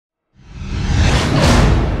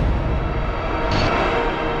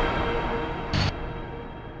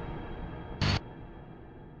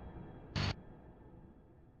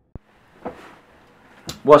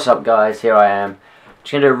What's up guys, here I am.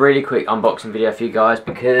 Just going to do a really quick unboxing video for you guys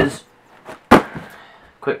because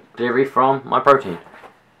quick delivery from MyProtein.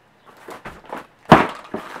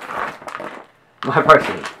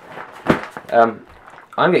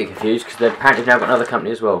 I'm getting confused because they've apparently now got another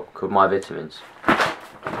company as well called MyVitamins.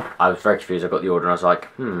 I was very confused. I got the order and I was like,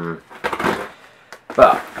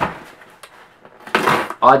 But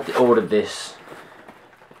I ordered this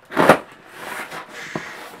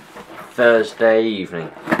Thursday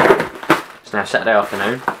evening. It's now Saturday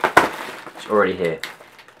afternoon. It's already here.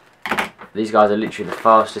 These guys are literally the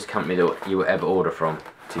fastest company that you will ever order from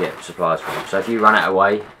to get supplies from. So if you run out of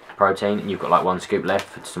whey protein and you've got like 1 scoop left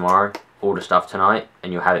for tomorrow, order stuff tonight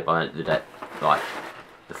and you'll have it by the end of the day, like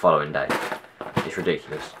the following day. It's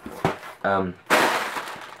ridiculous. I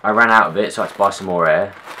ran out of it, so I had to buy some more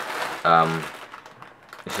air.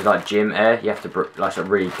 This is like gym air. You have to like, it's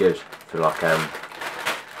really good for like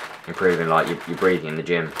improving like your breathing in the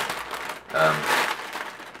gym.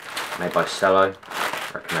 Made by Cello.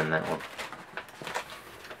 Recommend that one.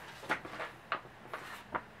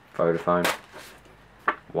 Vodafone.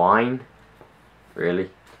 Wine. Really?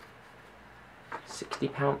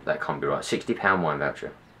 £60? That can't be right. £60 wine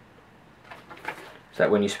voucher. Is that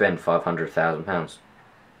when you spend £500,000?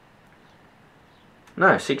 No,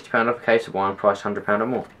 £60 off a case of wine priced £100 or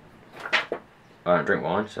more. I don't drink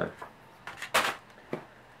wine, so.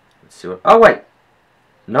 Let's see what. Oh wait,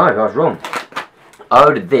 no, I was wrong. I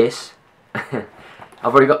ordered this. I've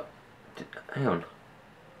already got. Hang on.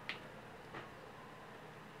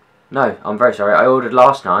 No, I'm very sorry. I ordered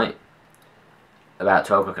last night about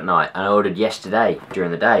 12 o'clock at night, and I ordered yesterday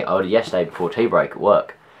during the day. I ordered yesterday before tea break at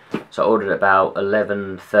work. So I ordered at about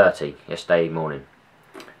 11:30 yesterday morning.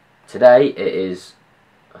 Today it is,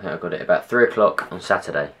 I think I got it about 3 o'clock on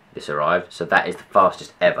Saturday. This arrived, so that is the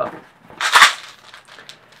fastest ever.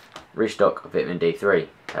 Restock of vitamin D3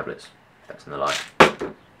 tablets. That's in the light.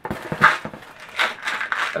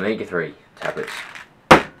 Omega-3 tablets.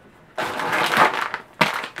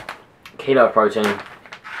 Kilo of protein.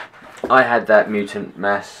 I had that Mutant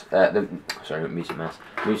Mass,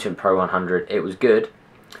 Mutant Pro 100. It was good,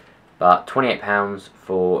 but £28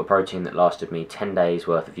 for a protein that lasted me 10 days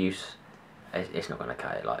worth of use. It's not going to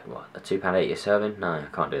cut it. Like what? A £2.80 a serving? No, I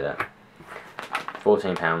can't do that.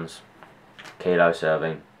 £14 kilo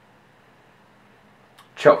serving.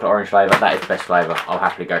 Chocolate orange flavour. That is the best flavour. I'll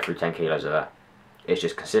happily go through 10 kilos of that. It's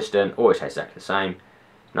just consistent. Always tastes exactly the same.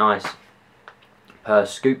 Nice. Per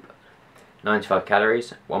scoop. 95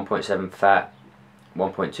 calories, 1.7 fat,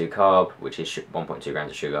 1.2 carb, which is 1.2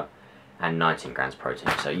 grams of sugar, and 19 grams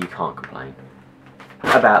protein. So you can't complain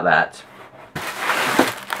about that.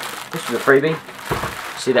 This was a freebie.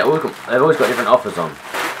 See, they've always got different offers on,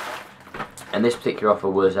 and this particular offer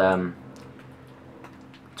was 20%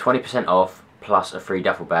 off plus a free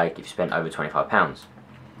duffel bag if you spent over £25.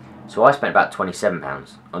 So I spent about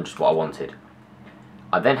 £27 on just what I wanted.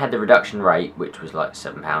 I then had the reduction rate, which was like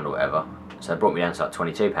 £7 or whatever. So it brought me down to like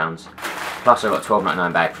 £22. Plus I got a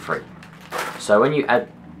 £12.99 bag for free. So when you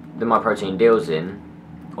add the MyProtein deals in,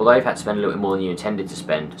 although you've had to spend a little bit more than you intended to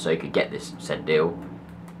spend so you could get this said deal,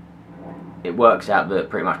 it works out that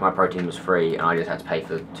pretty much MyProtein was free and I just had to pay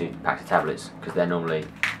for 2 packs of tablets because they're normally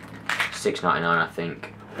 £6.99 I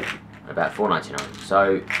think, about £4.99.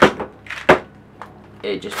 So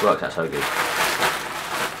it just works out so good.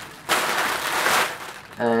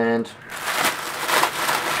 And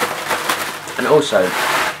also,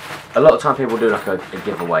 a lot of time people do like a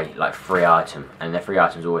giveaway, like free item, and their free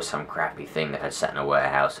item is always some crappy thing they've had sat in a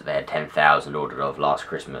warehouse that they had 10,000 ordered of last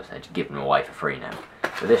Christmas, and they just give them away for free now.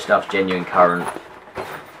 But this stuff's genuine, current,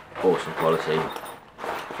 awesome quality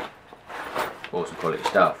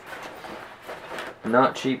stuff.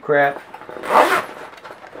 Not cheap crap.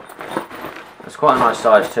 It's quite a nice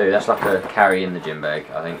size too. That's like a carry in the gym bag,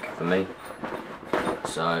 I think, for me.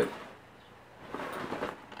 So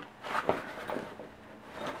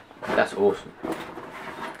that's awesome.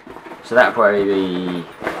 So that'll probably be,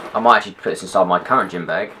 I might actually put this inside my current gym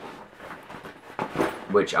bag,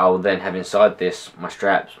 which I will then have inside this my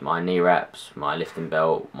straps, my knee wraps, my lifting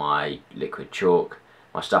belt, my liquid chalk,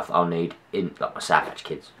 my stuff that I'll need in like my Sour Patch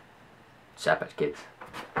Kids. Sour Patch Kids.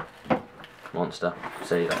 Monster.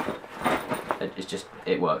 See that? It's just,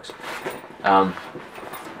 it works.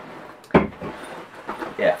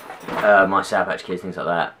 Yeah, my Sour Patch Kids, things like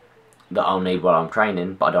that I'll need while I'm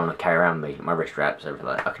training, but I don't want to carry around me, my wrist wraps, everything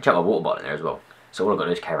like that. I can chuck my water bottle in there as well. So all I've got to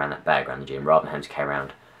do is carry around that bag around the gym, rather than having to carry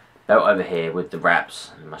around belt over here with the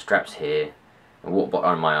wraps, and my straps here, my water bottle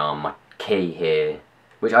on my arm, my key here,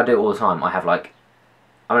 which I do all the time. I have like,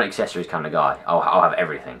 I'm an accessories kind of guy. I'll have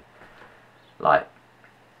everything. Like,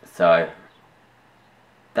 so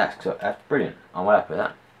that's brilliant. I'm well happy with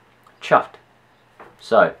that. Chuffed.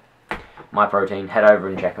 So, MyProtein, head over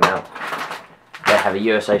and check them out. They have a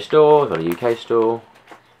USA store, got a UK store.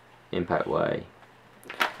 Impact Way.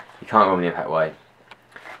 You can't go wrong with the Impact Way.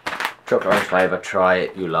 Chocolate orange flavour, try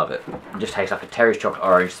it, you'll love it. It just tastes like a Terry's chocolate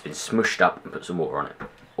orange that's been smushed up and put some water on it.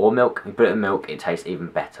 Or milk, you put it in milk, it tastes even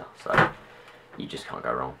better. So, you just can't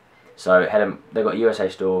go wrong. So, they've got a USA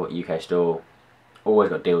store, UK store, always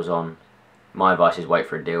got deals on. My advice is wait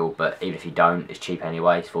for a deal, but even if you don't, it's cheap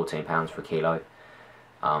anyway, it's £14 for a kilo.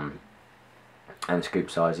 And scoop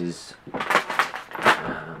sizes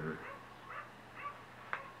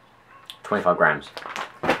 25 grams.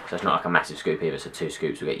 So it's not like a massive scoop either, so 2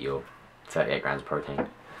 scoops will get your 38 grams of protein.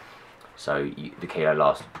 So the kilo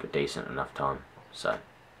lasts a decent enough time. So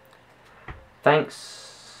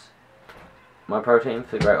thanks MyProtein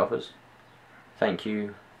for the great offers. Thank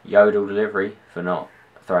you Yodel Delivery for not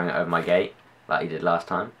throwing it over my gate like he did last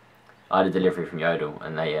time. I had a delivery from Yodel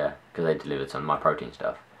and they because they delivered some MyProtein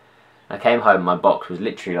stuff. I came home, my box was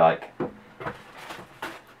literally like,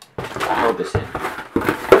 hold this in.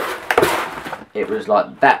 It was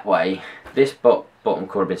like that way. This bottom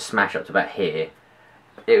cord had been smashed up to about here.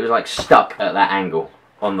 It was like stuck at that angle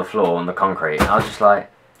on the floor, on the concrete. I was just like,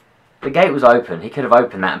 the gate was open. He could have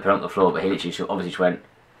opened that and put it on the floor, but he literally obviously just went,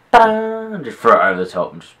 ta-da, and just threw it over the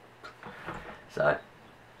top. And just, so,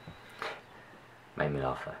 made me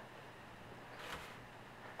laugh though.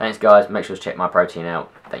 Thanks guys, make sure to check MyProtein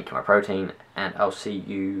out. Thank you MyProtein, and I'll see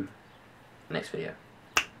you next video.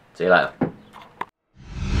 See you later.